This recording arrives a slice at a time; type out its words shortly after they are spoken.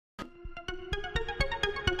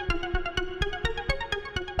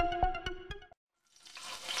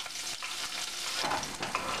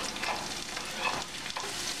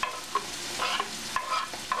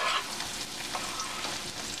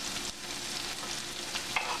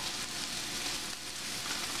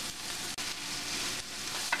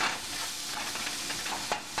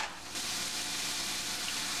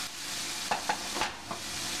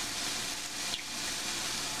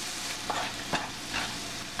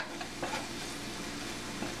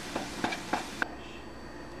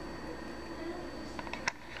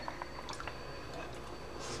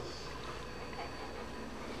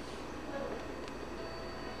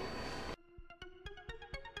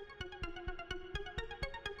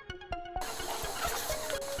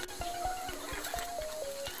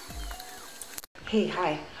Hey,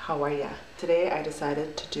 hi, how are ya? Today I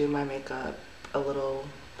decided to do my makeup a little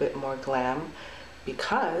bit more glam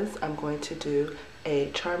because I'm going to do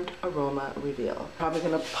a Charmed Aroma reveal. Probably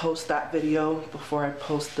gonna post that video before I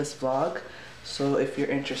post this vlog. So if you're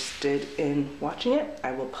interested in watching it,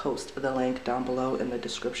 I will post the link down below in the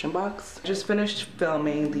description box. Just finished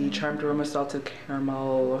filming the Charmed Aroma Salted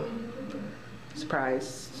Caramel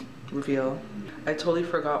surprise reveal. I totally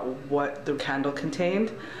forgot what the candle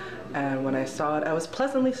contained. And when I saw it, I was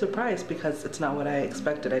pleasantly surprised because it's not what I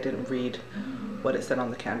expected. I didn't read what it said on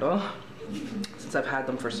the candle since I've had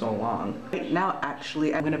them for so long. Right now,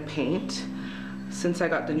 actually, I'm gonna paint. Since I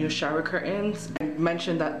got the new shower curtains, I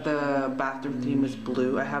mentioned that the bathroom theme is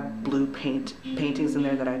blue. I have blue paintings in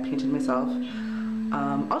there that I painted myself.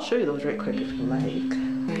 I'll show you those right quick if you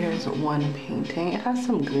like. Here's one painting. It has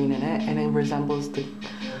some green in it and it resembles the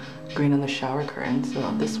green on the shower curtain, so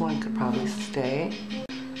this one could probably stay.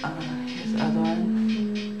 Here's the other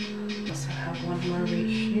one. Also have one more right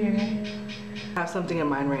here. I have something in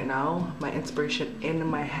mind right now. My inspiration in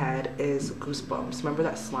my head is Goosebumps. Remember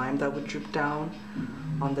that slime that would drip down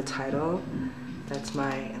on the title? That's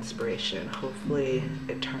my inspiration. Hopefully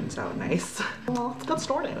it turns out nice. Well, let's get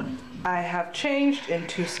started. I have changed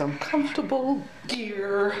into some comfortable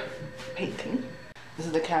gear painting. This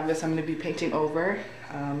is the canvas I'm going to be painting over.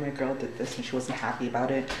 My girl did this and she wasn't happy about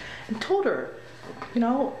it and told her, you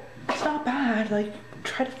know, it's not bad, like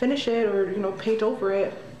try to finish it or, you know, paint over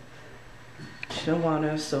it. She didn't want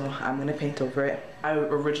to, so I'm gonna paint over it. I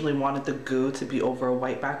originally wanted the goo to be over a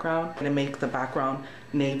white background. I'm gonna make the background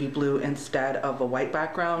navy blue instead of a white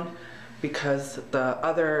background because the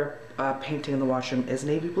other painting in the washroom is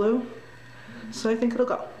navy blue. So I think it'll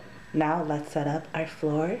go. Now let's set up our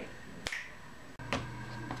floor.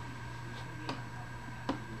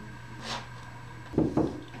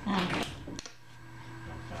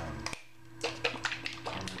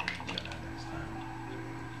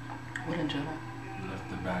 What in Jenna? You left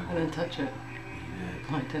the bag. I didn't touch it. You did.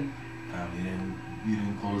 No, I didn't. You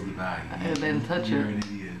didn't close the bag. I didn't touch it. You're an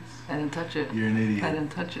idiot. I didn't touch it. You're an idiot. I didn't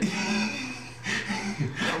touch it.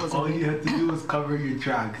 All you had to do was cover your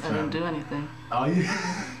tracks. I didn't do anything. All you.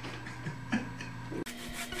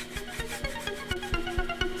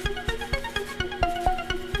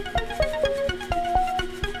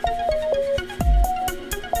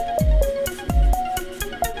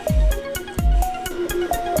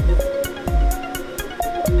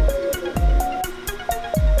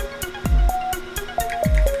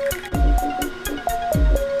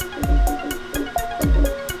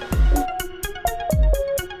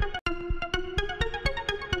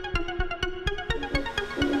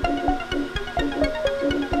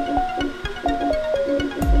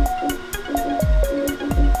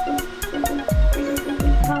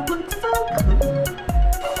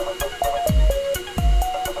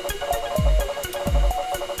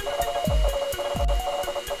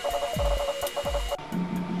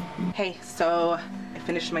 Hey, so I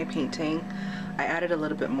finished my painting. I added a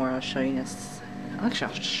little bit more. I'll show you this. Actually,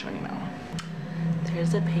 I'll just show you now.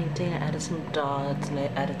 There's a painting. I added some dots and I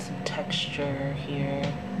added some texture here.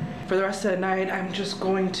 For the rest of the night, I'm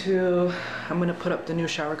gonna put up the new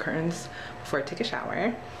shower curtains before I take a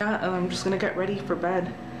shower. Yeah, I'm just gonna get ready for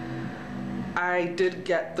bed. I did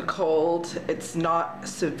get the cold. It's not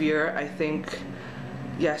severe. I think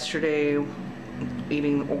yesterday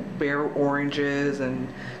eating bare oranges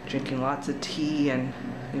and drinking lots of tea and,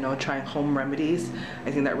 you know, trying home remedies,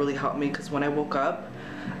 I think that really helped me because when I woke up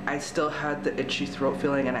I still had the itchy throat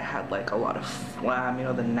feeling and I had like a lot of phlegm, you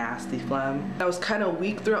know, the nasty phlegm. I was kind of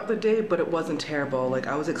weak throughout the day, but it wasn't terrible. Like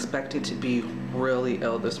I was expecting to be really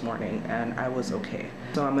ill this morning and I was okay.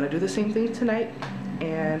 So I'm gonna do the same thing tonight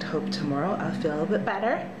and hope tomorrow I'll feel a little bit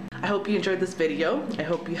better. I hope you enjoyed this video. I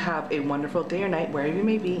hope you have a wonderful day or night wherever you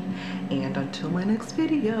may be. And until my next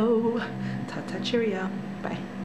video, ta-ta, cheerio. Bye.